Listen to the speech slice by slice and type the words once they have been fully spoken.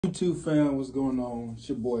YouTube fam, what's going on? It's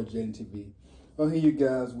your boy Jaden TV. I'm here you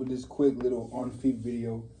guys with this quick little on feet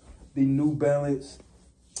video. The New Balance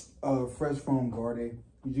fresh from Garde.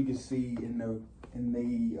 As you can see in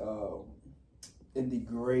the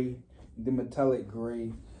gray, the metallic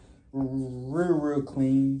gray, real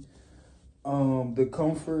clean. The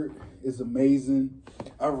comfort is amazing.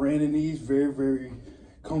 I ran in these, very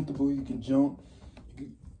comfortable. You can jump,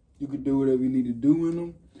 you can do whatever you need to do in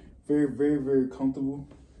them. Very comfortable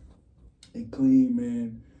and clean,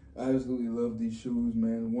 man. I absolutely love these shoes,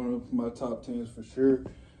 man. One of my top 10s for sure.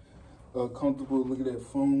 Comfortable. Look at that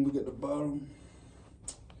foam. Look at the bottom.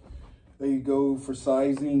 There you go. For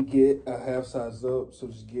sizing, get a half size up. So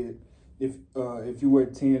just get, if you wear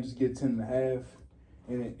 10, just get 10.5,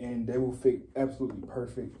 and they will fit absolutely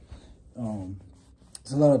perfect.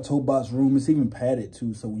 There's a lot of toe box room. It's even padded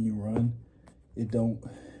too, so when you run, it don't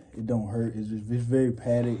hurt. It's very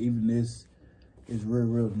padded. Even this is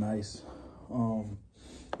real nice.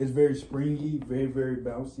 It's very springy, very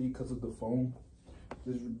bouncy because of the foam.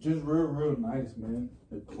 Just real nice, man.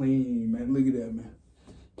 They're clean, man. Look at that, man.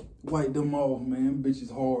 Wipe them off, man. Bitch is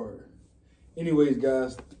hard. Anyways,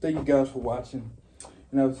 guys, thank you guys for watching,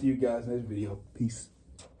 and I'll see you guys next video. Peace.